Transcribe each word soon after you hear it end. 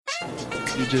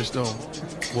You just don't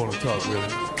want to talk, really.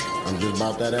 I'm just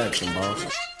about that action, boss.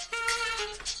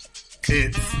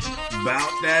 It's Bout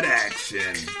That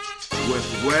Action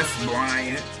with Wes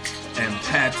Bryant and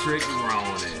Patrick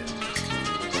Ronan.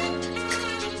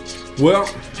 Well,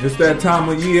 it's that time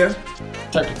of year.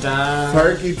 Turkey time.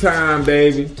 Turkey time,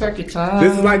 baby. Turkey time.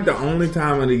 This is like the only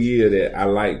time of the year that I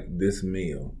like this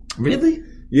meal. Really?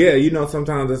 Yeah, you know,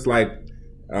 sometimes it's like,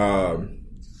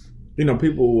 you know,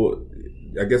 people,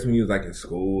 I guess when you was like in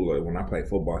school or when I played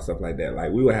football, stuff like that,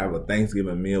 like we would have a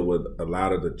Thanksgiving meal with a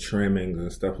lot of the trimmings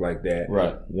and stuff like that.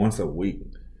 Right. Once a week.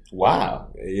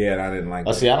 Wow. Yeah, and I didn't like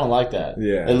that. See, I don't like that.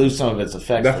 Yeah. It loses some of its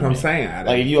effects. That's what I'm me. saying.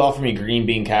 Like if you offer me green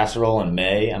bean casserole in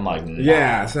May, I'm like, nah,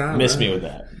 yeah, miss me with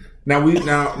that. Now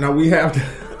we have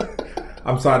to,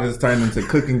 I'm sorry this turned into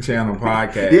Cooking Channel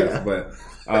podcast, yeah. But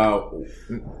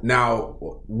now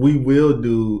we will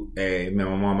do my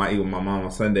mom, I eat with my mom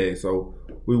on Sunday, so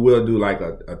we will do like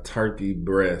a turkey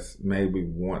breast maybe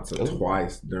once or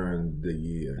twice during the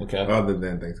year. Okay. Other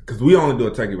than things, because we only do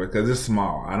a turkey breast because it's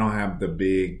small. I don't have the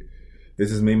big.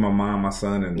 This is me, my mom, my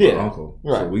son, and my uncle.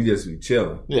 Right. So we just be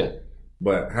chilling. Yeah.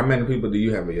 But how many people do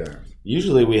you have at your house?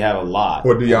 Usually we have a lot.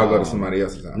 Or do y'all go to somebody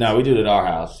else's house? No, we do it at our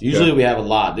house. Usually we have a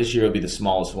lot. This year will be the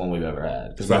smallest one we've ever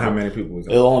had. So how many people was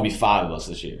that? It'll only be 5 of us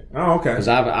this year. Oh, okay. Because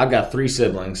I've got 3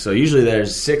 siblings. So usually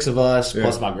there's 6 of us,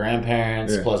 plus my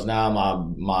grandparents, plus now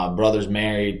my brother's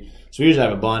married. So we usually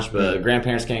have a bunch, but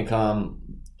grandparents can't come.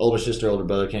 Older sister, older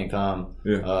brother can't come.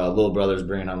 Yeah. Little brother's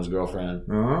bringing home his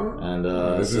girlfriend. Uh-huh. And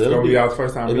this is going to be y'all's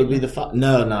first time? It'll be the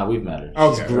No, we've met her.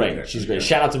 Okay, She's great. Okay, She's great.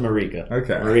 Shout out to Marika.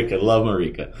 Okay. Marika, love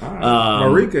Marika. Right.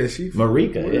 Marika, is she from?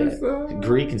 Marika,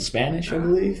 Greek and Spanish, I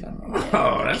believe.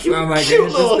 Oh, that sounds like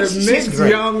it's the mixed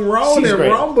young Ronan,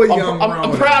 Rumble young Ronan.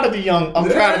 I'm proud of the young. I'm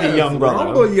proud of the young brother.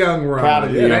 Rumble young Ronan. Proud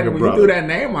of the younger brother. When you threw that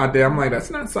name out there, I'm like,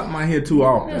 that's not something I hear too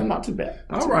often. Yeah, not too bad.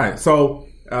 All right, so.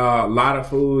 A lot of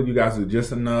food. You guys do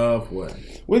just enough. What?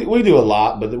 We do a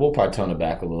lot, but we'll probably tone it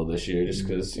back a little this year, just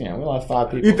because we only have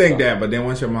 5 people. You think that, but then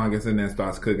once your mom gets in there and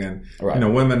starts cooking, right. You know,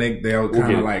 women they'll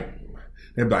kind of like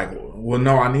they're like, well,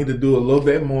 no, I need to do a little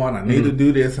bit more, and I need to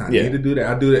do this, I need to do that.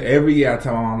 I do that every year. I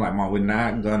tell my mom, like, Mom, we're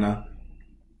not gonna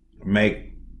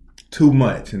make too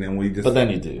much, and then we just. But then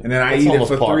you do, and then I eat it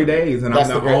for 3 days, and I'm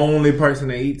the only person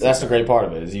that eats. That's the great part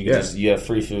of it is you have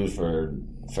free food for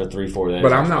 3-4 days.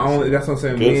 But I'm not only. That's what I'm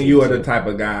saying. Me and you are the type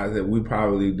of guys that we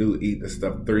probably do eat the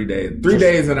stuff 3 days. 3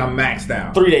 days, and I'm maxed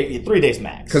out. 3 days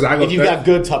max. Because if you've got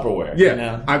good Tupperware. Yeah, you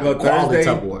know? I go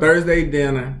Thursday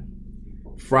dinner.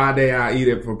 Friday I eat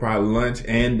it for probably lunch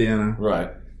and dinner.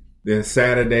 Right. Then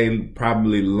Saturday,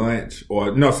 probably lunch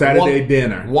Saturday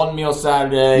dinner. 1 meal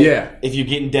Saturday. Yeah. If you're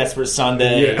getting desperate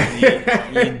Sunday,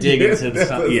 you dig into the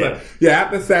Sunday. Yeah. Yeah,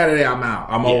 after Saturday, I'm out.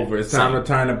 I'm over. It's time to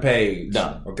turn the page.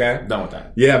 Done. Okay? Done with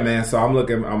that. Yeah, man. So I'm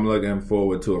looking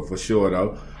forward to it for sure,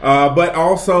 though. But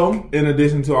also, in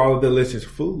addition to all the delicious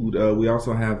food, we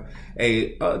also have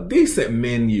a decent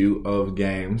menu of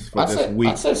games for this week.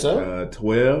 I'd say so.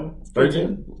 12,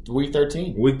 13? Week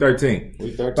 13. Week 13.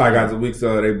 Week 13. I got the week,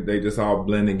 so they just all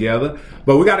blend together.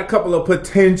 But we got a couple of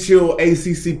potential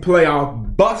ACC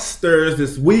playoff busters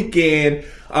this weekend,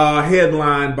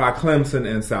 headlined by Clemson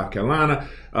and South Carolina.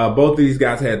 Both of these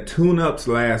guys had tune-ups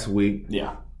last week.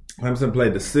 Yeah. Clemson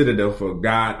played the Citadel for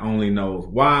God only knows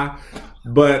why.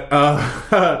 But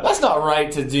that's not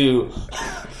right to do.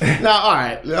 Now, all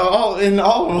right. In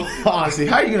all honesty,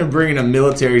 how are you going to bring in a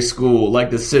military school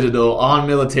like the Citadel on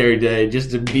Military Day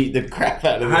just to beat the crap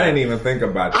out of them? I didn't even think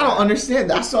about that. I don't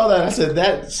understand. I saw that. I said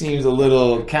that seems a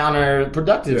little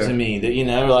counterproductive to me. That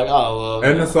like, oh well.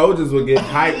 And the soldiers would get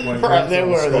hyped when they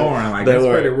were scoring. Like that's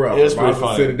pretty rough. It was pretty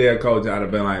funny. Citadel coach, I'd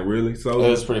have been like, really? Soldiers? It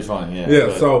was pretty funny. Yeah.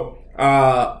 Yeah. So.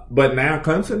 But now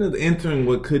Clemson is entering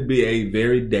what could be a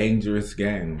very dangerous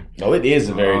game. Oh, it is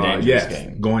a very dangerous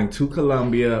game. Going to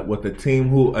Columbia with a team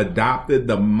who adopted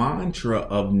the mantra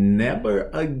of never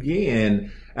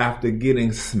again after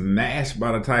getting smashed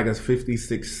by the Tigers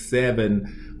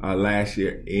 56-7 last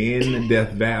year in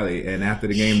Death Valley. And after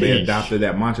the game, they adopted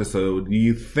that mantra. So do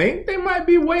you think they might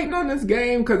be waiting on this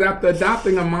game? Because after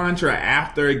adopting a mantra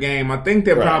after a game, I think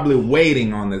they're probably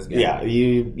waiting on this game. Yeah,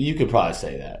 you could probably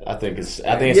say that. I think it's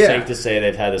safe to say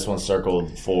they've had this one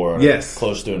circled for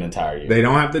close to an entire year. They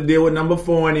don't have to deal with number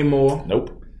 4 anymore.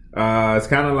 Nope. It's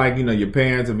kind of like, your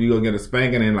parents, if you go get a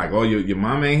spanking and like, oh, your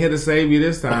mom ain't here to save you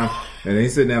this time. And they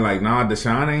sitting there like, nah,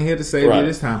 Deshaun ain't here to save you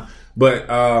this time. But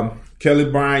Kelly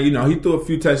Bryant, he threw a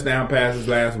few touchdown passes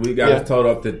last week. Got his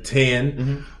total up to 10.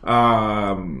 Mm-hmm.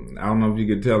 I don't know if you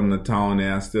could tell him the tone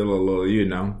there. Still a little,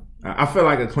 I feel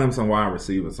like a Clemson wide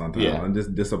receiver sometimes. Yeah. I'm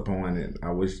just disappointed.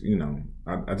 I wish,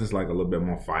 I just like a little bit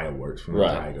more fireworks from the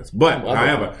Right. Tigers. But,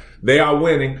 however, they are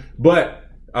winning. But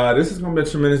this is going to be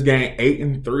a tremendous game.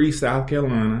 8-3 South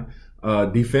Carolina.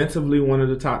 Defensively, one of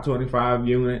the top 25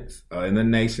 units in the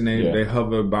nation. They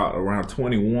hover about around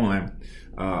 21.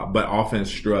 But offense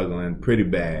struggling pretty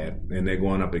bad. And they're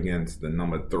going up against the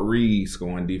number 3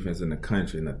 scoring defense in the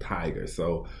country, in the Tigers.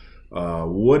 So,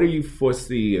 what do you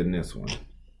foresee in this one?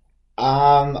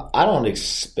 I don't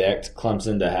expect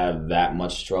Clemson to have that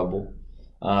much trouble.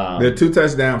 They're 2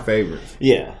 touchdown favorites.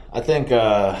 Yeah, I think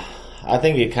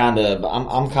it kind of.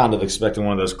 I'm kind of expecting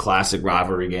one of those classic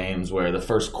rivalry games where the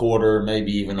first quarter,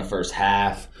 maybe even the first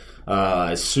half,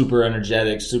 is super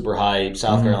energetic, super hype.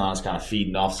 South Carolina's kind of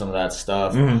feeding off some of that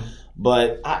stuff,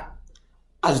 but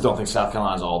I just don't think South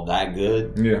Carolina's all that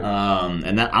good. Yeah.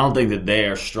 And I don't think that they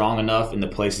are strong enough in the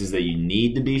places that you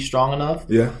need to be strong enough.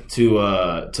 Yeah.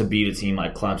 To beat a team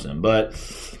like Clemson. But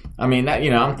I mean that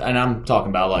I'm talking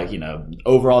about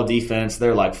overall defense,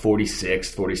 they're like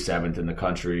 46th, 47th in the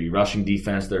country. Rushing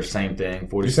defense, they're same thing,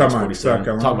 46th, 47th.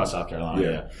 Talking about South Carolina.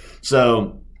 Yeah.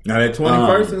 So now they're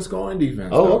 21st in scoring defense.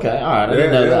 Oh, okay. All right. I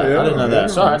didn't know that. I didn't know that.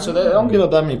 So, all right. So they don't give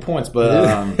up that many points, but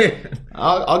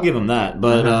I'll give them that.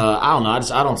 But I don't know.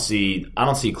 I don't see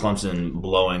Clemson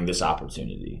blowing this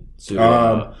opportunity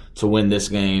to win this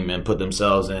game and put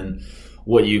themselves in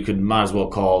what you might as well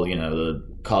call the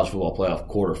college football playoff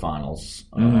quarterfinals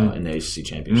in the ACC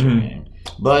championship game.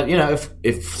 But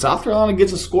if South Carolina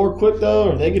gets a score quick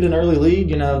though, or they get an early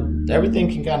lead,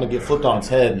 everything can kind of get flipped on its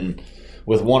head and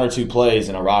with 1 or 2 plays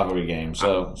in a rivalry game.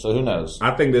 So who knows?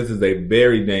 I think this is a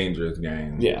very dangerous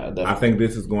game. Yeah, definitely. I think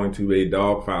this is going to be a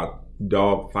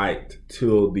dogfight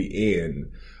till the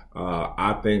end.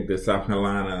 I think that South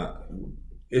Carolina,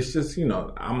 it's just,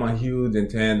 I'm a huge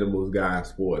intangibles guy in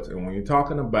sports. And when you're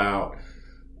talking about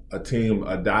a team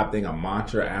adopting a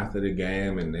mantra after the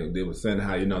game, and they were saying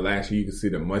how, last year you could see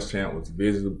the Muschamp was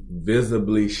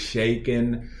visibly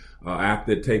shaken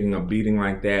after taking a beating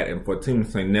like that, and for a team to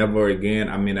say never again,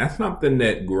 I mean, that's something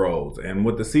that grows. And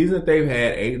with the season that they've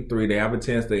had, 8-3, they have a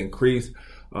chance to increase,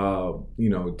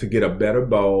 to get a better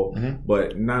bowl.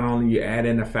 But not only you add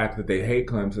in the fact that they hate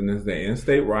Clemson, it's their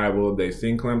in-state rival. They've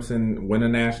seen Clemson win a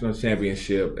national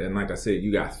championship, and like I said,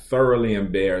 you got thoroughly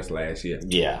embarrassed last year.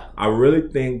 Yeah, I really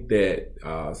think that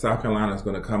South Carolina is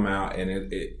going to come out,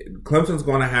 and Clemson's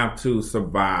going to have to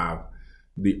survive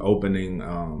the opening,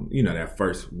 that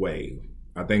first wave.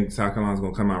 I think South Carolina's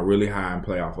going to come out really high and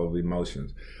play off of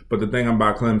emotions. But the thing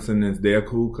about Clemson is they're a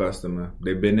cool customer.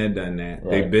 They've been there, done that.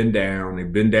 Right. They've been down.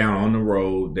 They've been down on the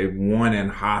road. They've won in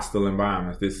hostile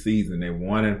environments this season. They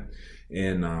won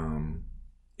in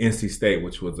NC State,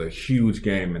 which was a huge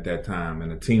game at that time,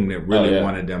 and a team that really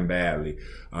wanted them badly.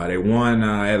 They won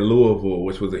at Louisville,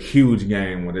 which was a huge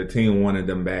game where the team wanted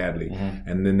them badly.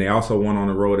 And then they also won on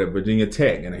the road at Virginia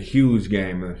Tech in a huge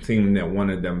game, and a team that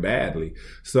wanted them badly.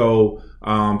 So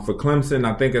for Clemson,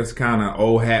 I think it's kind of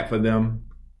old hat for them.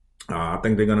 I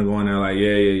think they're going to go in there like,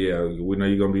 yeah. We know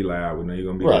you're going to be loud. We know you're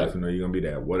going to be this. We know you're going to be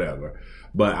that, whatever.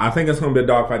 But I think it's going to be a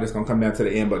dogfight that's going to come down to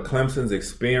the end. But Clemson's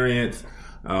experience,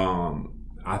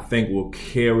 I think will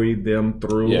carry them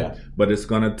through. Yeah. But it's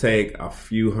going to take a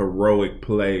few heroic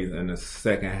plays in the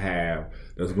second half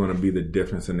that's going to be the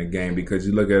difference in the game. Because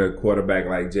you look at a quarterback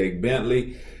like Jake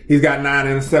Bentley, he's got 9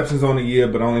 interceptions on the year,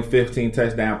 but only 15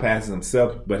 touchdown passes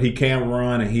himself. But he can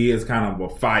run, and he is kind of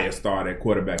a fire starter at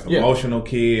quarterback. Emotional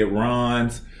kid,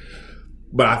 runs.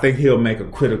 But I think he'll make a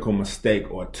critical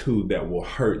mistake or two that will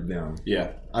hurt them.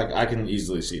 Yeah, I can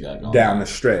easily see that down the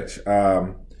stretch.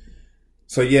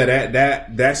 So yeah,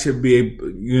 that should be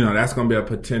that's going to be a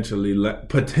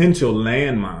potential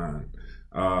landmine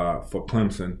for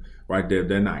Clemson right there if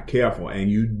they're not careful, and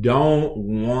you don't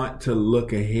want to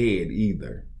look ahead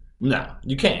either. No,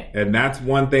 you can't. And that's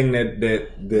one thing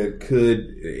that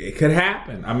could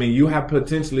happen. I mean, you have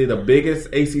potentially the biggest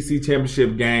ACC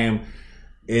championship game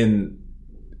in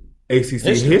ACC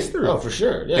history. Oh, for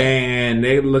sure. Yeah. And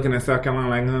they're looking at South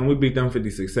Carolina like, we beat them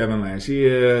 56-7 last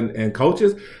year. And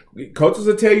coaches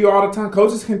will tell you all the time.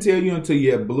 Coaches can tell you until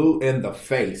you're blue in the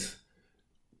face.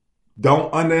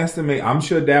 Don't underestimate. I'm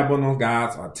sure Dabo and those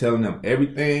guys are telling them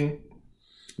everything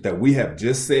that we have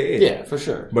just said. Yeah, for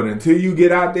sure. But until you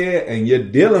get out there and you're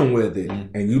dealing with it,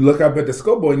 and you look up at the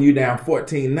scoreboard and you're down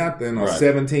 14-0 or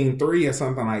 17-3 or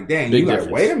something like that, and you're like,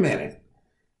 wait a minute.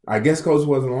 I guess Coach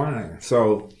wasn't lying.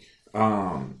 So,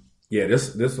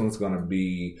 this one's going to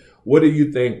be, what do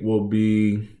you think will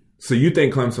be So you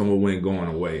think Clemson will win going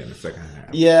away in the second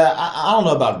half? Yeah, I don't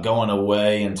know about going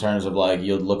away in terms of like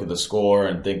you'll look at the score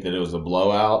and think that it was a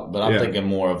blowout, but I'm thinking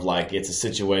more of like it's a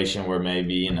situation where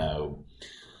maybe,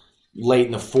 late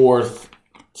in the fourth,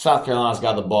 South Carolina's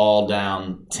got the ball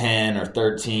down 10 or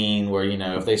 13 where,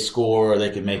 if they score, they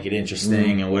could make it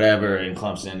interesting and whatever, and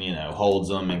Clemson, holds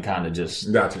them and kind of just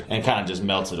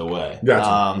melts it away.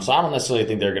 Gotcha. So I don't necessarily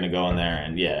think they're going to go in there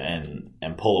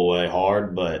and pull away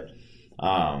hard, but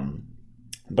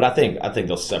I think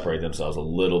they'll separate themselves a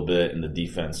little bit, and the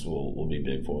defense will be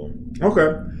big for them.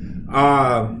 Okay.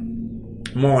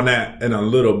 More on that in a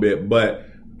little bit, but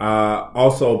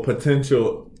also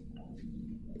potential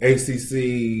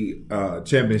ACC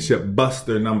championship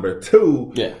buster number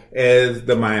 2 is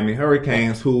the Miami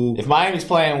Hurricanes, who... If Miami's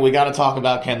playing, we got to talk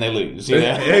about can they lose.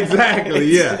 Exactly,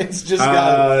 yeah. It's just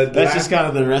just kind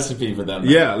of the recipe for them.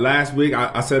 Yeah, last week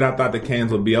I said I thought the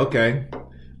Canes would be okay.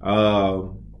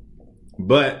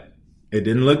 But it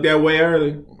didn't look that way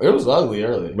early. It was ugly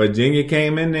early. Virginia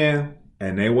came in there,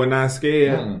 and they were not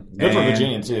scared. Good for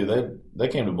Virginia, too. They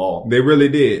came to ball. They really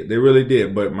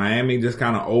did. But Miami just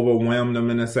kind of overwhelmed them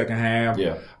in the second half.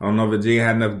 Yeah. I don't know if Virginia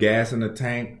had enough gas in the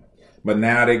tank. But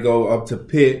now they go up to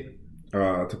Pitt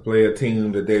to play a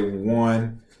team that they've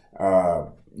won.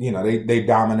 They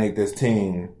dominate this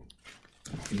team.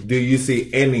 Do you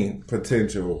see any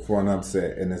potential for an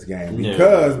upset in this game?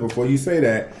 Because before you say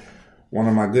that, one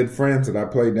of my good friends that I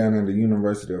played down at the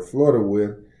University of Florida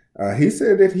with, he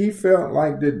said that he felt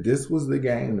like that this was the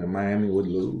game that Miami would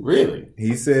lose. Really?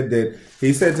 He said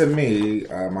to me,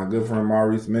 my good friend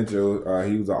Maurice Mitchell,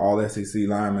 he was an all-SEC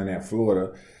lineman at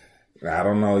Florida. I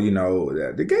don't know,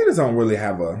 the Gators don't really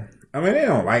have they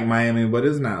don't like Miami, but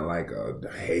it's not like a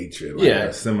hatred like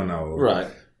a Seminoles. Right.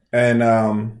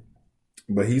 And,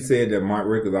 but he said that Mark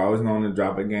Rick is always known to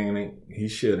drop a game. He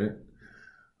shouldn't.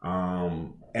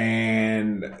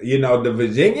 And, the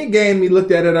Virginia game, he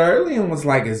looked at it early and was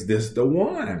like, is this the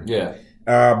one? Yeah.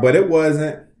 But it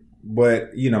wasn't.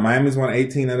 But, Miami's won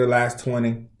 18 of the last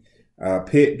 20.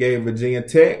 Pitt gave Virginia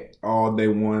Tech all they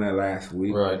won at last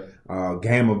week. Right.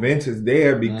 Game of inches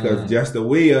there because Justin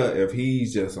Weir, if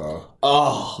he's just brutal.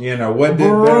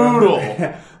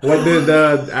 What did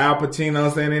Al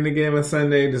Pacino say in the game of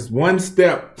Sunday? Just one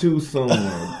step too soon,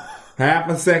 half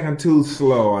a second too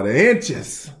slow, or the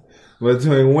inches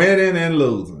between winning and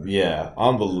losing. Yeah,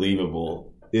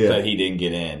 unbelievable that he didn't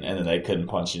get in, and then they couldn't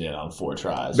punch it in on 4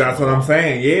 tries. That's what I'm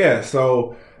saying. Yeah,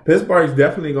 so Pittsburgh's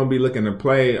definitely going to be looking to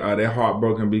play. They're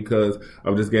heartbroken because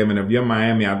of this game. And if you're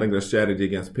Miami, I think the strategy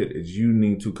against Pitt is you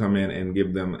need to come in and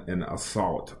give them an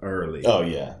assault early. Oh,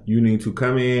 yeah. You need to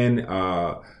come in.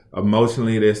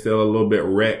 Emotionally, they're still a little bit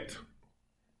wrecked.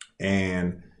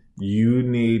 And you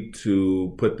need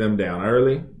to put them down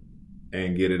early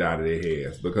and get it out of their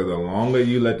heads. Because the longer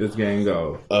you let this game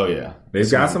go. Oh, yeah. They've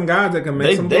got some guys that can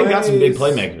make some plays. They've got some big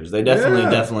playmakers. They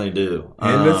definitely do.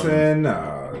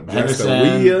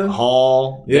 Henderson,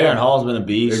 Hall. Yeah. Darren Hall's been a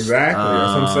beast. Exactly.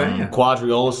 That's what I'm saying.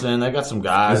 Quadri Olson. They got some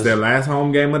guys. It's their last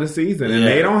home game of the season, and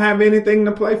they don't have anything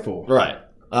to play for. Right.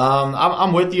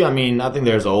 I'm with you. I mean, I think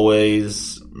there's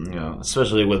always,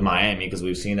 especially with Miami, because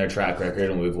we've seen their track record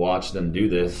and we've watched them do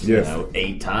this,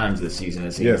 8 times this season.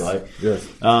 It seems like. Yes.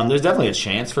 There's definitely a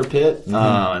chance for Pitt,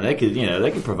 and they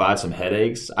could provide some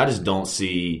headaches. I just don't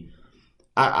see.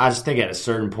 I just think at a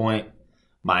certain point,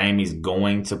 Miami's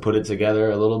going to put it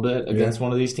together a little bit against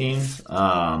one of these teams,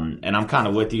 and I'm kind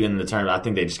of with you in the term. I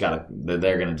think they just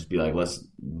they're going to just be like, let's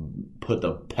put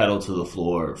the pedal to the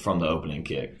floor from the opening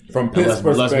kick. From Pitt's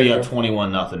perspective, let's be up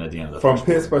 21-0 at the end of the From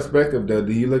Pitt's perspective, though,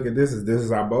 do you look at this as this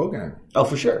is our bowl game? Oh,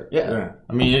 for sure. Yeah.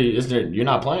 I mean, you're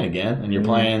not playing again, and you're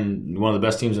playing one of the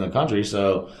best teams in the country,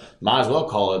 so might as well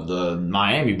call it the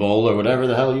Miami Bowl or whatever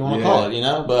the hell you want to call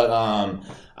it, But I don't know.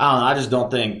 I just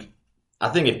don't think. I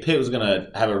think if Pitt was going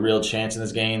to have a real chance in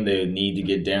this game, they would need to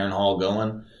get Darren Hall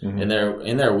going. In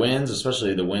their wins,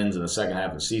 especially the wins in the second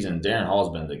half of the season, Darren Hall's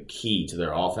been the key to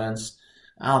their offense.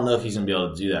 I don't know if he's going to be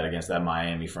able to do that against that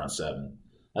Miami front seven.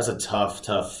 That's a tough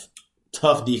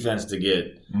defense to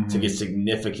get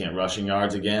significant rushing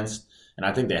yards against. And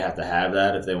I think they have to have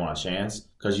that if they want a chance,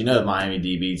 because the Miami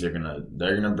DBs are gonna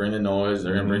bring the noise,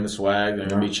 they're gonna bring the swag, they're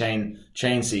gonna be chain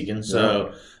seeking.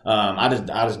 So I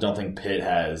just don't think Pitt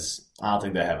has. I don't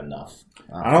think they have enough.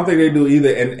 I don't think they do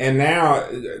either. And now,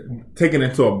 taking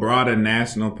it to a broader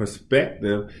national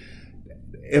perspective,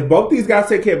 if both these guys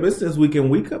take care of business, we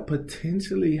could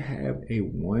potentially have a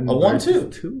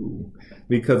 1-2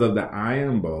 because of the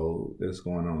Iron Bowl that's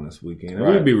going on this weekend. And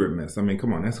we'd be remiss. I mean,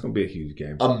 come on, that's going to be a huge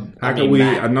game.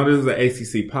 I know this is an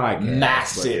ACC podcast.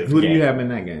 Massive. Who do you have in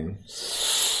that game?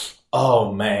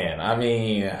 Oh man, I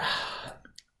mean,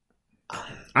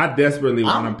 I desperately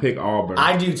want to pick Auburn.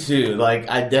 I do too. Like,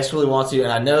 I desperately want to,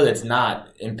 and I know that's not,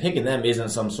 and picking them isn't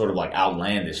some sort of like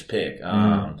outlandish pick.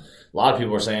 A lot of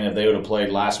people are saying if they would have played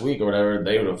last week or whatever,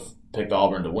 they would have picked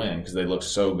Auburn to win because they looked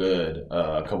so good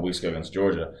a couple weeks ago against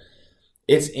Georgia.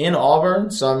 It's in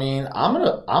Auburn, so I mean, I'm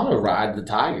gonna ride the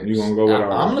Tigers. You gonna go with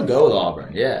Auburn? I'm gonna go with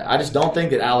Auburn. Yeah, I just don't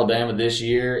think that Alabama this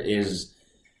year is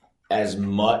as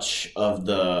much of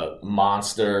the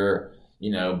monster,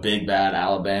 big bad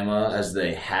Alabama as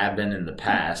they have been in the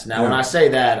past. Now, when I say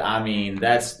that, I mean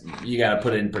that's you got to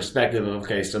put it in perspective of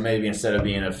okay, so maybe instead of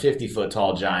being a 50-foot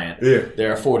tall giant,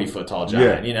 they're a 40-foot tall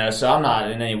giant. So I'm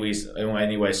not in any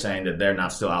way saying that they're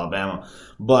not still Alabama,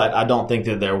 but I don't think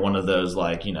that they're one of those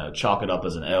like chalk it up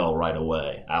as an L right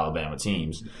away Alabama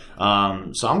teams.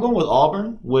 So I'm going with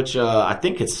Auburn, which I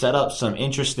think could set up some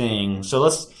interesting. So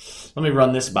let me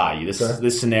run this by you,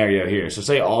 this scenario here. So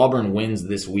say Auburn wins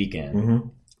this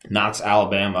weekend, knocks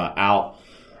Alabama out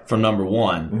from number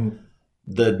one.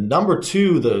 The number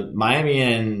two, the Miami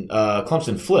and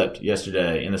Clemson flipped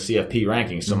yesterday in the CFP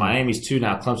rankings. So Miami's 2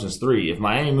 now, Clemson's 3. If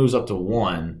Miami moves up to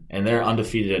 1 and they're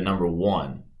undefeated at number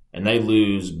 1 and they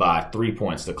lose by 3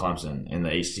 points to Clemson in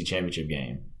the ACC championship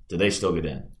game, do they still get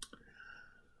in?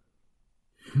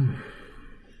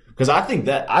 Because I think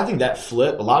that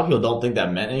flip, a lot of people don't think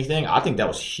that meant anything. I think that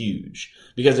was huge.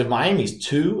 Because if Miami's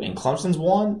 2 and Clemson's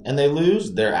 1 and they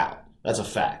lose, they're out. That's a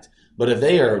fact. But if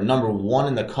they are number 1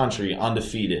 in the country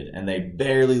undefeated and they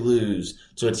barely lose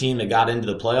to a team that got into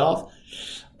the playoff,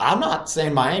 I'm not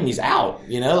saying Miami's out.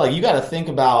 You got to think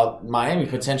about Miami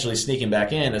potentially sneaking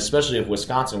back in, especially if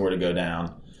Wisconsin were to go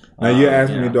down. Now, you're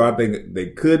asking me, do I think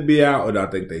they could be out or do I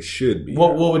think they should be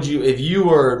out? What would you, if you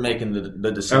were making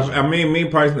the decision? I mean, me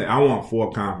personally, I want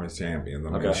 4 conference champions.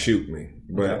 I mean, shoot me.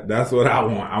 But that's what I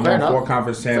want. I want 4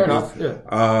 conference champions.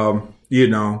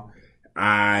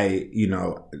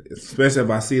 Especially if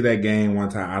I see that game one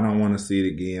time, I don't want to see it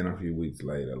again a few weeks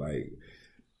later. Like,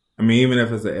 I mean, even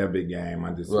if it's an epic game,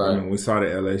 I mean, we saw the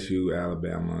LSU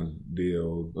Alabama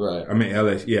deal. Right. I mean,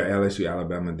 LSU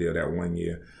Alabama deal that 1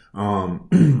 year.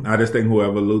 I just think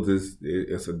whoever loses,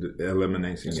 it's an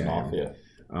elimination game. Off,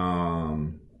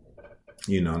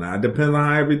 now it depends on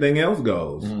how everything else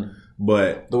goes.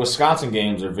 But the Wisconsin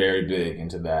games are very big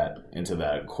into that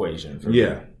equation for me.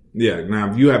 Yeah. Now,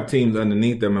 if you have teams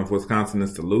underneath them, if Wisconsin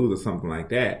is to lose or something like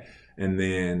that, and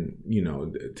then,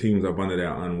 teams up under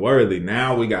there unworthy,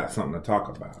 now we got something to talk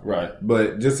about. Right.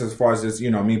 But just as far as just,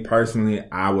 me personally,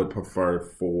 I would prefer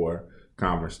 4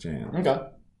 conference champs. Okay.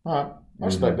 All right. I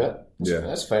respect that.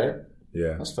 That's fair.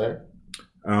 Yeah. That's fair.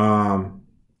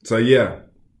 So, yeah.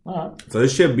 All right. So, it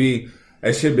should be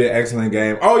an excellent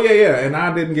game. Oh, yeah. And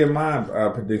I didn't get my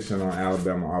prediction on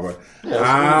Alabama Auburn.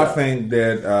 I think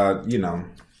that,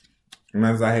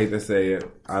 as I hate to say it,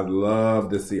 I'd love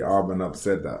to see Auburn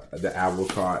upset the apple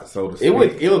cart, so to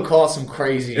speak. It would cause some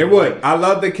crazy. It would. I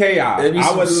love the chaos.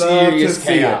 I would love to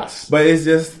see it. But it's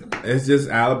just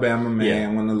Alabama,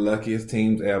 man, one of the luckiest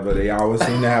teams ever. They always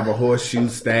seem to have a horseshoe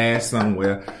stash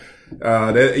somewhere.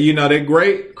 They're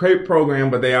great program,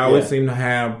 but they always seem to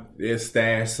have their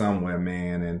stash somewhere,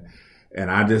 man. And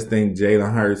I just think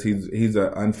Jalen Hurts, he's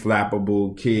an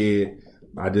unflappable kid.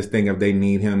 I just think if they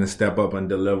need him to step up and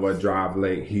deliver a drive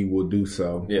late, he will do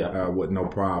so with no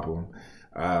problem.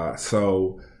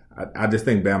 So I just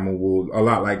think Bama will, a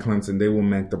lot like Clemson, they will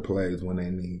make the plays when they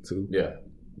need to. Yeah.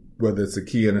 Whether it's a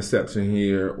key interception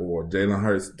here or Jalen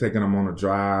Hurts taking them on a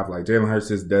drive. Like Jalen Hurts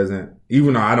just doesn't,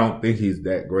 even though I don't think he's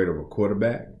that great of a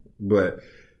quarterback, but,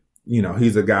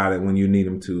 he's a guy that when you need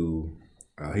him to,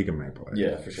 he can make plays.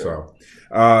 Yeah, for sure.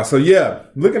 So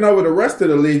looking over the rest of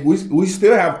the league, we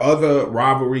still have other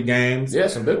rivalry games. Yeah,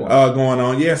 some big ones going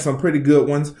on. Yeah, some pretty good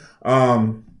ones.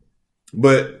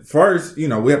 But first, we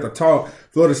have to talk.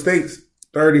 Florida State's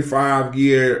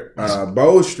 35-year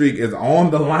bowl streak is on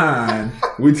the line.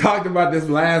 We talked about this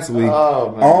last week.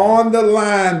 Oh, man. On the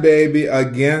line, baby,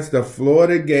 against the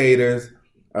Florida Gators,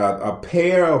 a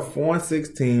pair of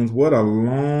 4-6 teams. What a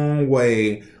long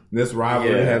way this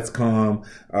rivalry has come.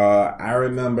 I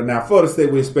remember now, Florida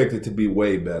State, we expect it to be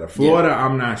way better. Florida,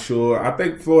 I'm not sure. I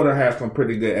think Florida has some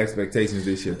pretty good expectations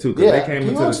this year, too, because they came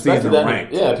into the season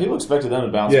ranked. People expected them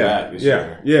to bounce back this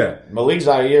year. Yeah. Malik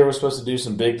Zaire was supposed to do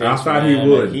some big things. I thought he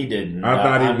would. He didn't. I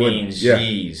thought he would. I mean,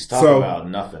 jeez. Talk about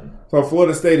nothing. So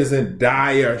Florida State is in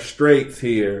dire straits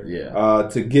here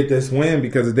to get this win,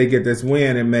 because if they get this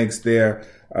win, it makes their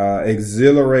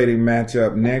exhilarating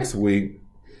matchup next week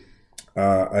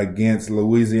against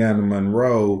Louisiana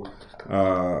Monroe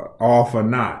all for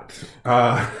naught.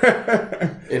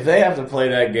 If they have to play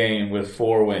that game with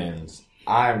 4 wins,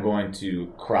 I'm going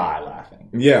to cry laughing.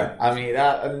 Yeah. I mean,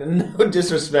 no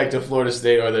disrespect to Florida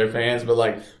State or their fans, but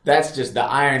like that's just the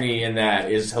irony in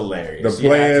that is hilarious. The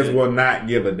players will not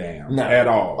give a damn at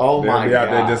all. Oh They'll my be out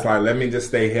God. there just like, let me just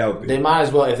stay healthy. They might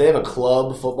as well, if they have a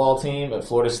club football team at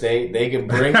Florida State, they can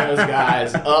bring those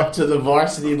guys up to the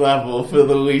varsity level for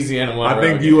the Louisiana one. I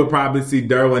think you would probably see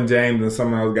Derwin James and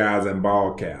some of those guys in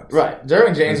ball caps. Right.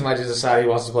 Derwin James might just decide he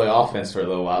wants to play offense for a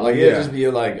little while. Like, it'd just be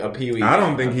like a peewee. I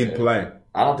don't think he'd play.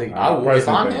 I don't think I would. If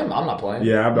I'm him, I'm not playing.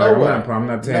 Yeah, I'm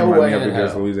not tearing my knee up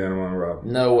against Louisiana Monroe.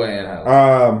 No way in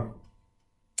hell.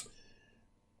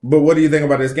 But what do you think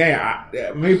about this game?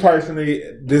 Me personally,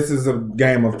 this is a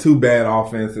game of two bad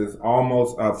offenses.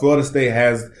 Almost, Florida State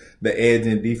has the edge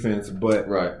in defense, but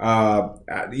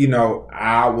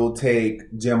I will take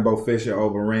Jimbo Fisher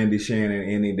over Randy Shannon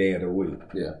any day of the week.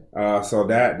 Yeah. So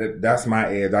that's my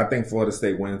edge. I think Florida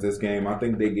State wins this game. I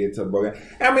think they get to a bowl game.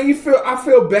 I mean, I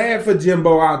feel bad for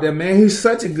Jimbo out there, man. He's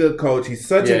such a good coach. He's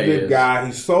such a good guy.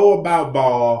 He's so about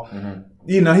ball. Mm-hmm.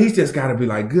 He's just got to be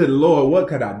like, good Lord, what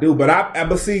could I do?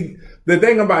 But see, the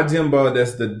thing about Jimbo,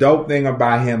 that's the dope thing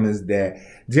about him is that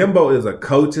Jimbo is a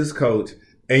coach's coach.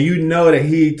 And you know that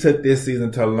he took this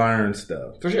season to learn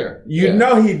stuff. For sure. You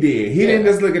know he did. He didn't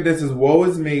just look at this as woe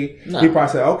is me. No. He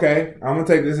probably said, okay, I'm going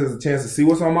to take this as a chance to see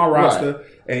what's on my roster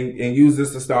and use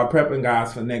this to start prepping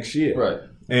guys for next year. Right.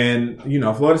 And,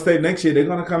 Florida State next year, they're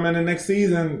going to come in the next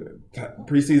season,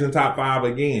 preseason top 5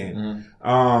 again.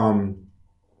 Mm-hmm.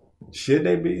 Should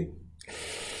they be?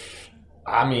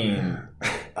 I mean,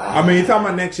 you're talking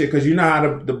about next year because you know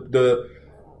how the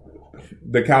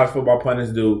college football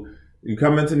pundits do. You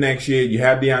come into next year, you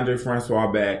have DeAndre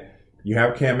Francois back, you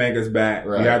have Cam Akers back,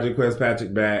 you have Jaquez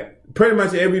Patrick back. Pretty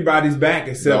much everybody's back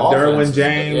except Derwin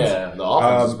James. Yeah, the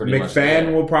offense is pretty much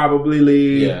McFadden will probably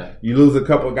leave. Yeah. You lose a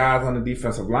couple of guys on the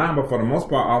defensive line, but for the most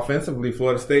part, offensively,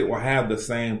 Florida State will have the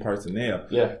same personnel.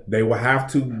 Yeah. They will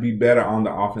have to be better on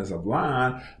the offensive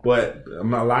line, but a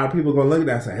lot of people are going to look at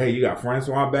that and say, hey, you got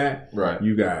Francois back. Right.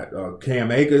 You got Cam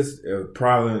Akers.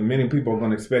 Probably many people are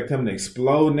going to expect him to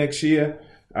explode next year.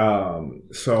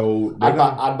 So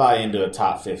I'd buy into a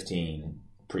top 15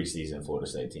 preseason Florida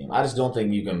State team. I just don't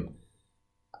think you can.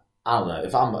 I don't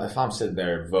know if I'm sitting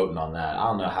there voting on that. I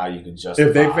don't know how you could justify.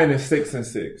 If they finish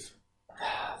 6-6,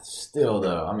 still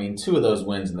though, I mean, 2 of those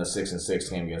wins in the 6-6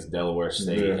 game against Delaware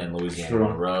State and Louisiana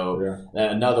Monroe.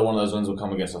 Yeah. Another one of those wins will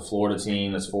come against a Florida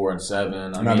team that's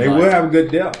 4-7. They will have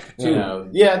good depth too.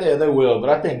 They will. But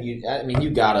I think you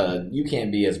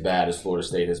can't be as bad as Florida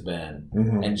State has been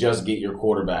and just get your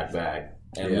quarterback back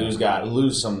and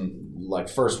lose some like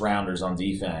first rounders on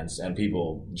defense and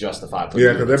people justify.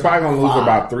 Yeah, because they're probably going to lose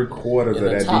about 3/4 of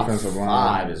that defensive line.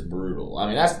 Top 5 is brutal. I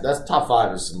mean, that's top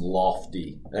 5 is some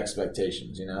lofty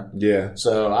expectations, Yeah.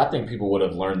 So I think people would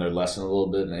have learned their lesson a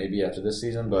little bit maybe after this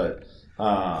season, but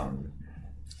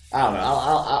I don't know.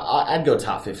 I'd go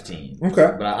top 15.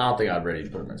 Okay. But I don't think I'd ready to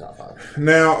put them in top 5.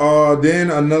 Now,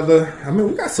 then another. I mean,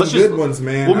 we got some good ones,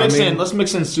 man. Let's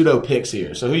mix in pseudo picks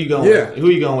here. So who you going with? Who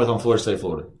are you going with on Florida State,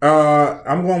 Florida?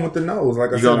 I'm going with the Noles.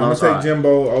 Like I said, I'm going to take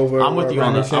Jimbo over. I'm with you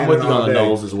on the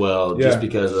Noles as well, just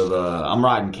because of I'm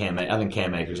riding Cam. I think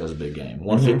Cam Akers has a big game.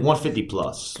 150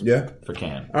 plus. Yeah. For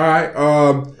Cam. All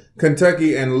right.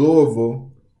 Kentucky and Louisville.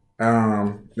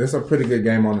 This is a pretty good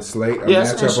game on the slate. A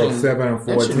matchup of 7 and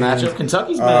 14. Matchup.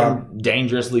 Kentucky's been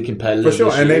dangerously competitive for sure,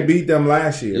 this year. and they beat them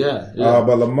last year. Yeah.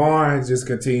 But Lamar has just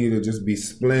continued to just be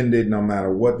splendid no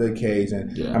matter what the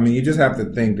occasion. Yeah. I mean, you just have to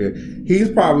think that he's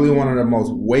probably one of the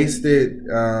most wasted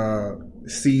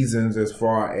seasons as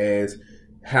far as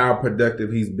how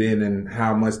productive he's been and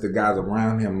how much the guys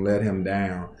around him let him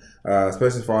down,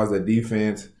 especially as far as the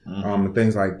defense and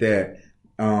things like that.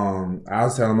 I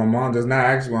was telling my mom just now,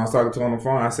 actually, when I was talking to her on the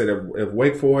phone, I said if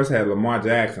Wake Forest had Lamar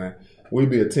Jackson,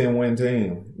 we'd be a 10-win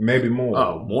team, maybe more.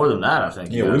 Oh, more than that, I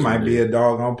think. Yeah, we might be a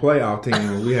doggone playoff team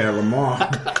if we had Lamar.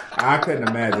 I couldn't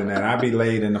imagine that. I'd be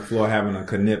laid in the floor having a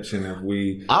conniption if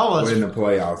we were in the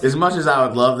playoffs. As much as I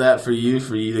would love that for you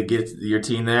to get your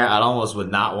team there, I almost would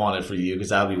not want it for you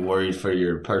because I'd be worried for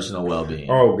your personal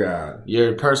well-being. Oh, God.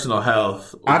 Your personal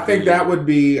health. I think that would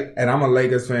be, and I'm a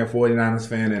Lakers fan, 49ers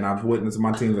fan, and I've witnessed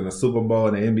my teams in the Super Bowl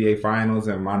and the NBA Finals,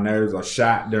 and my nerves are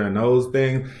shot during those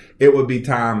things. It would be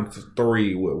time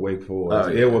 3 with Wake Forest.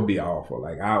 Oh, yeah. It would be awful.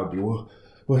 Like, I would be,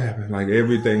 what happened? Like,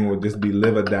 everything would just be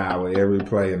live or die with every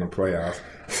play in the playoffs.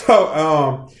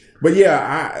 So, but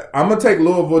yeah, I'm going to take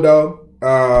Louisville,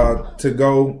 though, to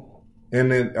go in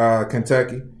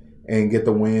Kentucky and get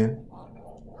the win.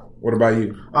 What about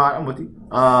you? All right, I'm with you.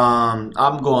 I'm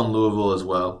going Louisville as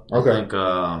well. Okay. I think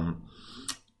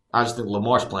I just think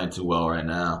Lamar's playing too well right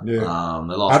now. Yeah.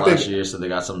 They lost last year, so they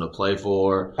got something to play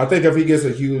for. I think if he gets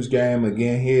a huge game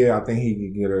again here, I think he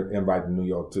could get an invite to New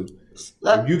York too.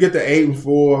 If you get to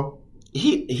 8-4,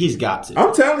 he's got to.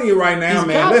 I'm telling you right now,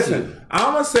 man. Listen,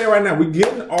 I'm gonna say right now, we're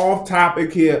getting off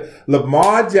topic here.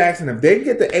 Lamar Jackson, if they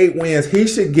get the 8 wins, he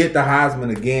should get the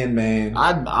Heisman again, man.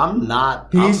 I'm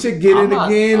not. He should get it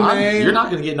again, man. You're not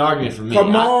going to get an argument from me.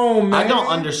 Come on, man. I don't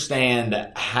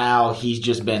understand how he's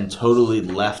just been totally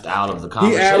left out of the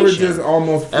conversation. He averages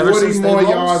almost 40 more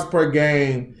yards per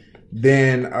game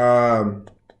than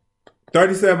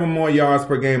 37 more yards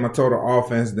per game of total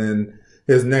offense than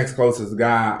his next closest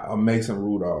guy, Mason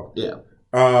Rudolph. Yeah.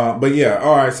 But yeah,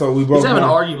 all right. So we both. He's having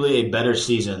arguably a better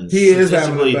season. He is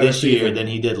having a better this year than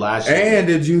he did last year. And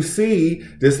did you see?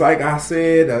 Just like I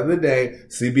said the other day,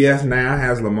 CBS now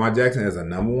has Lamar Jackson as a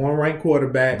number 1 ranked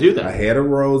quarterback. Do that ahead of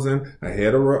Rosen,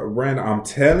 ahead of Randall. I'm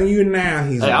telling you now,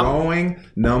 he's going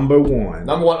number 1.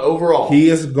 Number 1 overall. He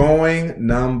is going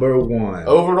number 1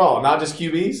 overall, not just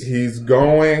QBs. He's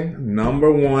going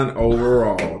number 1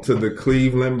 overall to the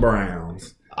Cleveland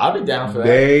Browns. I'll be down for that.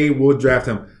 They will draft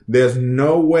him. There's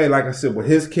no way, like I said,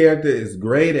 his character is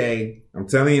grade A. I'm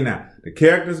telling you now, the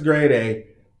character's grade A.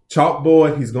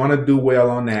 Chalkboard, he's going to do well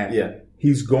on that. Yeah.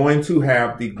 He's going to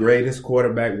have the greatest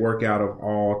quarterback workout of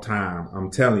all time.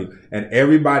 I'm telling you. And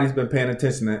everybody's been paying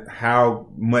attention to how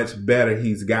much better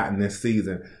he's gotten this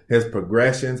season. His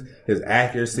progressions, his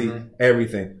accuracy,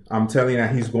 everything. I'm telling you now,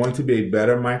 he's going to be a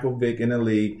better Michael Vick in the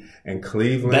league. And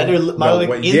Cleveland. Better Michael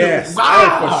Vick? Yes.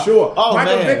 Wow. For sure. Oh,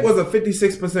 Michael man. Vick was a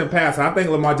 56% passer. I think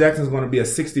Lamar Jackson's going to be a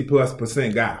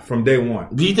 60+% guy from day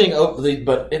one. Do you think,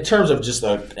 but in terms of just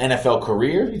an NFL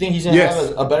career, you think he's going to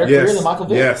have a better career than Michael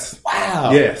Vick? Yes.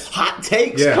 Wow. Yes. Hot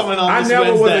takes coming on this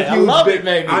Wednesday. I love it,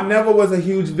 baby. I never was a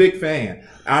huge Vic fan.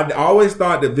 I always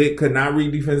thought that Vic could not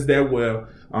read defense that well.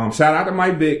 Shout out to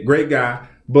Mike Vick, great guy.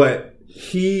 But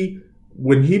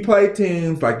when he played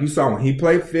teams, like you saw, when he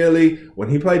played Philly, when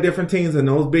he played different teams in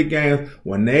those big games,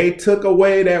 when they took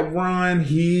away that run,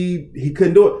 he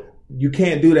couldn't do it. You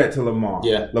can't do that to Lamar.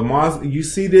 Yeah. Lamar's, you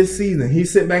see this season,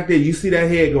 he's sitting back there, you see that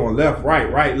head going left,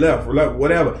 right, left,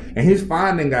 whatever. And he's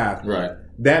finding guys. Right.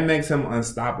 That makes him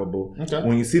unstoppable. Okay.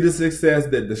 When you see the success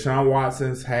that Deshaun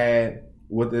Watson's had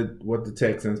with the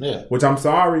Texans, which I'm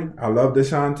sorry, I love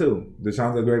Deshaun too.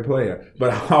 Deshaun's a great player,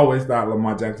 but I always thought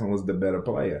Lamar Jackson was the better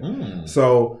player.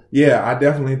 So yeah, I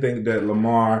definitely think that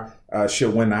Lamar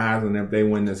should win the Heisman if they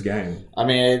win this game. I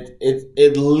mean,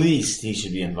 at least he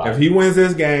should be invited. If he wins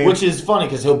this game, which is funny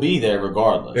because he'll be there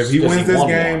regardless. If he wins this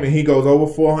game and he goes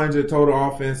over 400 total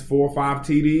offense, 4 or 5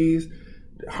 TDs,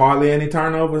 hardly any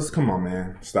turnovers. Come on,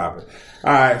 man, stop it.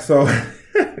 All right, so.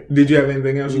 Did you have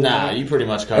anything else? You pretty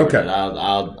much covered it.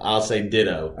 I'll say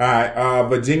ditto. All right,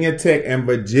 Virginia Tech and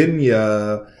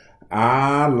Virginia.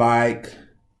 I like.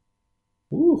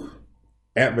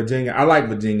 At Virginia, I like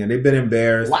Virginia. They've been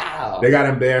embarrassed. Wow. They got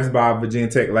embarrassed by Virginia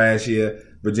Tech last year.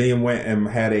 Virginia went and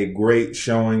had a great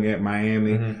showing at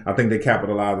Miami. I think they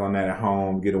capitalized on that at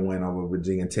home, get a win over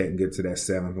Virginia Tech and get to that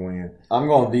 7th win. I'm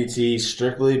going VT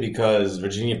strictly because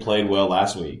Virginia played well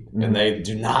last week. And they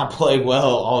do not play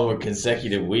well over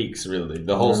consecutive weeks, really.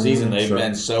 The whole season, they've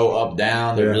been so up,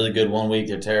 down. They're really good one week,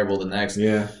 they're terrible the next.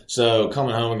 Yeah. So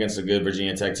coming home against a good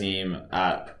Virginia Tech team,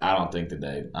 I don't think they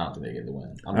get the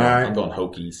win. I'm going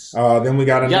Hokies. Then we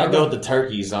got another. You got to go with the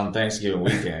Turkeys on Thanksgiving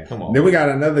weekend. Come on. Then we got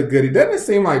another goodie. Doesn't it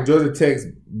seem like Georgia Tech's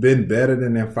been better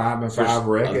than their 5-5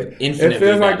 record? It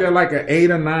feels like they're like an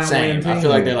 8 or 9 win team. I feel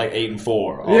like they're like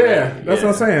 8-4. Yeah, that's what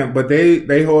I'm saying. But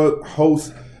they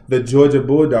host the Georgia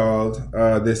Bulldogs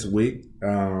this week.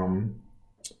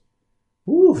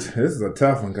 This is a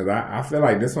tough one because I feel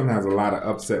like this one has a lot of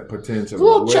upset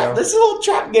potential. This is a little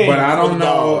trap game. But I don't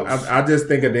know. I just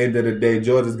think at the end of the day,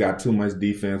 Georgia's got too much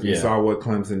defense. We saw what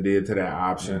Clemson did to that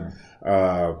option.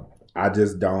 I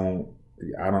just don't.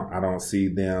 I don't see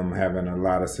them having a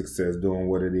lot of success doing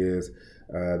what it is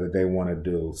that they want to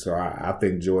do. So I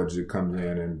think Georgia comes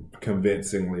in and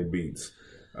convincingly beats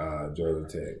Georgia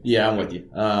Tech. Yeah, I'm with you.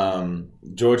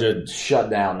 Georgia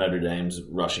shut down Notre Dame's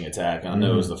rushing attack. I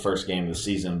know it was the first game of the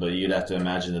season, but you'd have to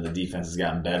imagine that the defense has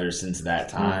gotten better since that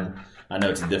time. I know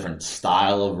it's a different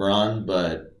style of run,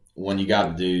 but when you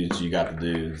got the dudes, you got the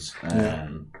dudes.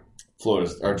 And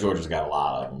Georgia's got a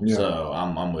lot of them. Yeah. So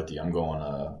I'm with you. I'm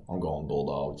going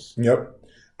Bulldogs. Yep.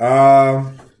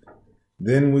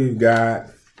 Then we've got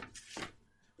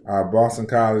Boston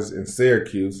College and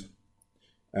Syracuse.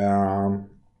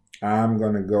 I'm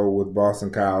going to go with Boston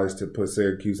College to put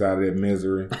Syracuse out of their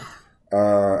misery.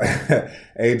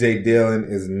 A.J. Dillon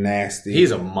is nasty.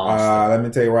 He's a monster. Let me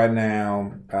tell you right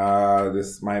now,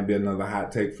 this might be another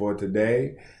hot take for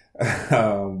today.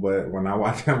 But when I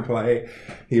watch him play,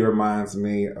 he reminds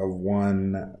me of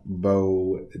one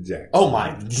Bo Jackson. Oh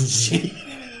my!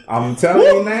 I'm telling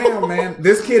you now, man.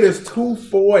 This kid is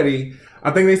 240.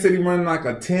 I think they said he running like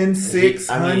a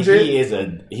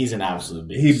 10-600. He's an absolute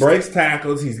beast. He breaks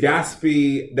tackles. He's got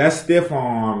speed. That stiff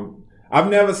arm. I've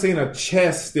never seen a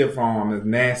chest stiff arm as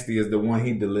nasty as the one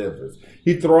he delivers.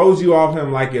 He throws you off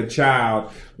him like your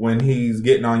child when he's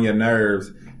getting on your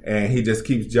nerves. And he just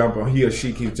keeps jumping. He or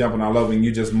she keeps jumping all over, and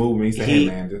you just move. And he said, "Hey,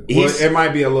 man, it might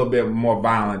be a little bit more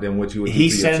violent than what you would."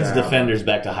 He sends defenders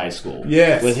back to high school.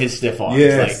 Yes, with his stiff arms.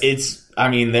 Yes.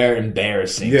 Like they're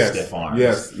embarrassing stiff arms.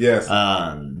 Yes.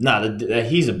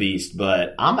 He's a beast.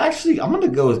 But I'm going to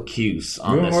go with Cuse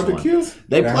on this one. Cuse?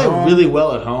 They play really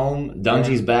well at home.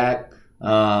 Dungy's back.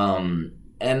 And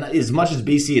as much as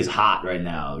BC is hot right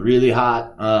now, really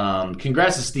hot.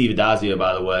 Congrats to Steve Adazio,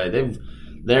 by the way.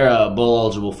 They're bowl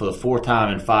eligible for the fourth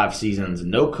time in 5 seasons.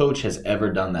 No coach has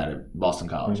ever done that at Boston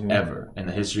College, ever, in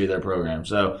the history of their program.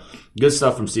 So, good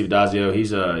stuff from Steve Adazio. He's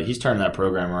turning that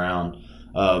program around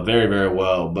very, very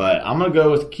well. But I'm going to go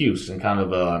with Cuse in kind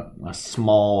of a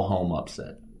small home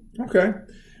upset. Okay.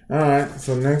 All right.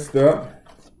 So, next up,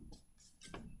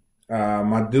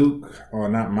 my Duke, or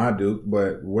not my Duke,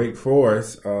 but Wake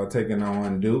Forest taking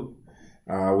on Duke.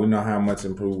 We know how much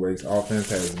improved Wake's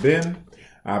offense has been.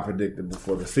 I predicted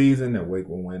before the season that Wake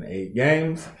will win 8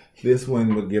 games. This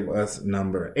one would give us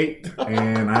number 8,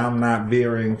 and I'm not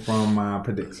veering from my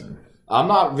prediction. I'm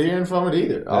not veering from it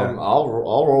either. Yeah. I'll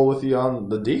roll with you on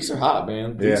the Deeks are hot,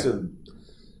 man. Deeks are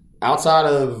outside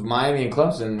of Miami and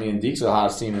Clemson. Deeks are the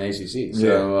hottest team in the ACC.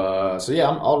 So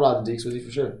I'll ride the Deeks with you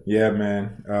for sure. Yeah,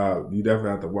 man. You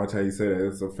definitely have to watch how you say that.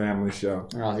 It's a family show.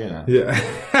 Oh, yeah. Yeah.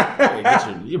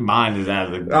 Your mind is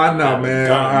out of the. I know,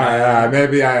 man. All right.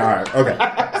 Maybe all right. Okay.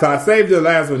 So I saved the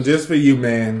last one just for you,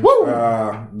 man. Woo!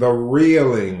 The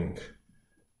reeling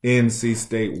NC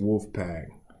State Wolfpack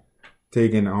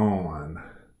taking on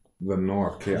the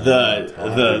North Carolina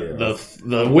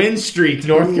the win streak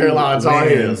North Carolina Tar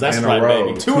Heels. That's right,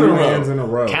 baby. 2 wins in a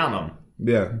row. Count them.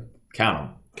 Yeah. Count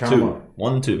them. Count them up.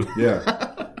 1, 2. Yeah.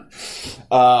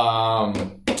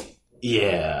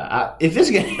 If this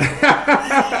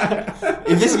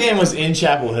game was in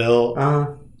Chapel Hill,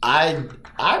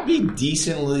 I'd be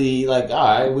decently like,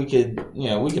 all right, we could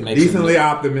make decently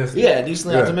optimistic. Yeah,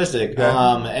 decently optimistic.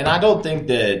 Yeah. And I don't think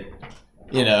that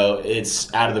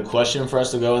it's out of the question for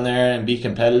us to go in there and be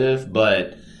competitive,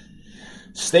 but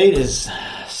State's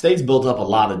built up a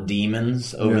lot of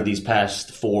demons over these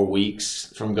past 4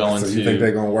 weeks from going to. So you think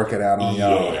they're gonna work it out on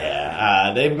y'all?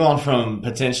 Yeah, they've gone from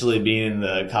potentially being in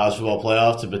the college football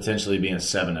playoff to potentially being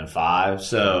 7-5.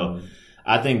 So.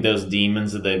 I think those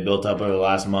demons that they've built up over the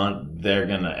last month, they're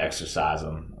going to exercise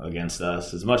them against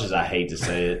us. As much as I hate to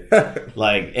say it.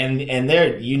 And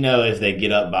they're, if they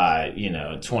get up by,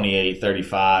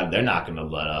 28-35, they're not going to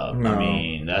let up.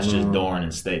 No. That's just Doran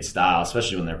and State style,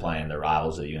 especially when they're playing their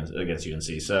rivals against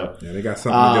UNC. So they got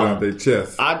something to get off their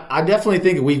chest. I definitely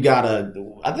think we've got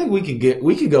I think we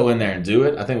could go in there and do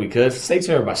it. I think we could. State's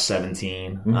favored by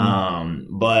 17.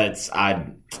 But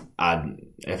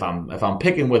if I'm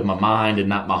picking with my mind and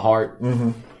not my heart,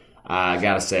 I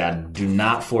gotta say I do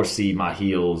not foresee my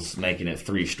Heels making it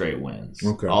 3 straight wins.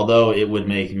 Okay. Although it would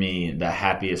make me the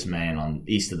happiest man on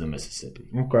east of the Mississippi.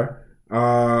 Okay.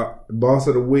 Boss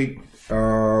of the week.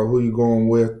 Who you going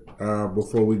with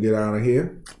before we get out of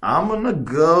here? I'm gonna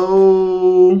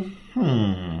go.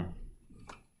 I'm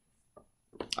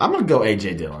gonna go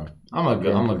AJ Dillon. I'm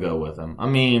gonna go with him.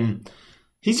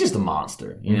 He's just a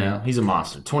monster, He's a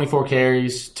monster. 24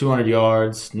 carries, 200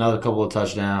 yards, another couple of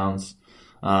touchdowns.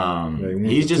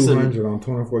 He's just 200 on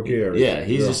 24 carries. Yeah,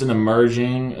 he's just an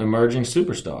emerging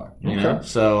superstar. You know,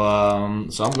 so I'm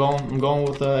going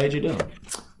with AJ Dillon.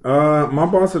 My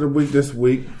boss of the week this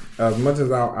week. As much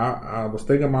as I was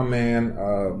thinking my man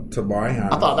Tabari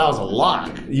Hines. I thought that was a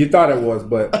lock. You thought it was,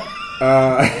 but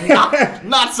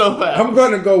not so fast. I'm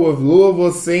going to go with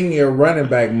Louisville senior running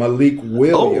back Malik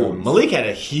Williams. Oh, Malik had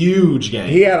a huge game.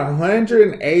 He had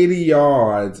 180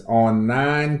 yards on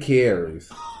 9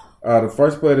 carries. The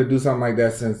first player to do something like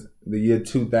that since the year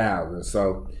 2000.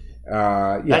 So,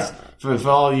 That's, for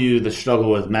all you that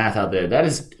struggle with math out there, that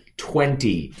is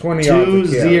 20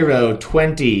 yards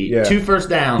 20. Yeah. 2 first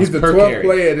downs. He's the per 12th carry.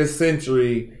 player this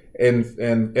century in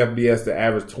FBS to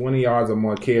average 20 yards or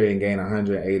more carry and gain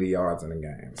 180 yards in a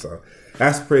game. So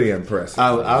That's pretty impressive.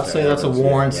 I would say that's a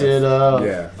warranted,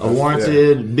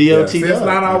 BOT. See, it's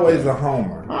not always a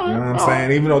homer. You know what I'm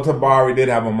saying? Even though Tabari did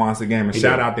have a monster game, and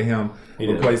shout out to him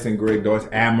replacing Greg Dortch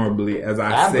admirably, as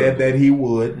I said that he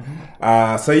would.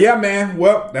 So yeah, man.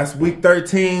 Well, that's week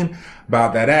 13.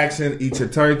 About that action. Eat your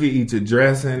turkey, eat your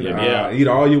dressing, eat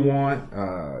all you want.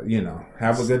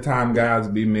 Have a good time, guys.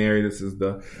 Be merry. This is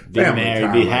the family married,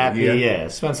 time be happy. Yeah,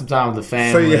 spend some time with the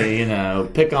family. So,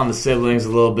 pick on the siblings a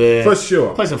little bit for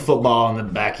sure. Play some football in the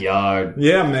backyard.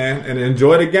 Yeah, man, and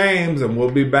enjoy the games. And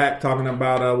we'll be back talking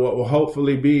about what will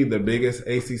hopefully be the biggest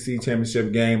ACC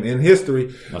championship game in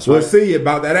history. We'll see you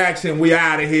about that action. We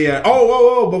out of here.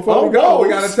 Before we go, we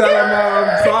gotta tell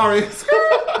them. Sorry.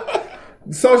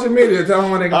 Social media, tell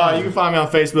them when they go. You can find me on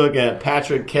Facebook at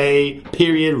Patrick K.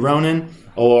 Ronan,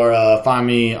 or find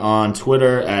me on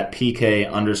Twitter at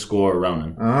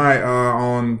PK_Ronan. All right,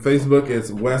 on Facebook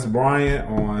it's Wes Bryant.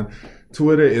 On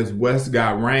Twitter is Wes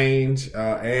Got Range,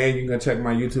 and you can check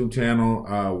my YouTube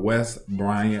channel, Wes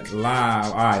Bryant Live.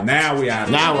 All right, now we out.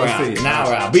 Now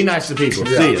we're out. Be nice to people.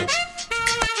 See ya.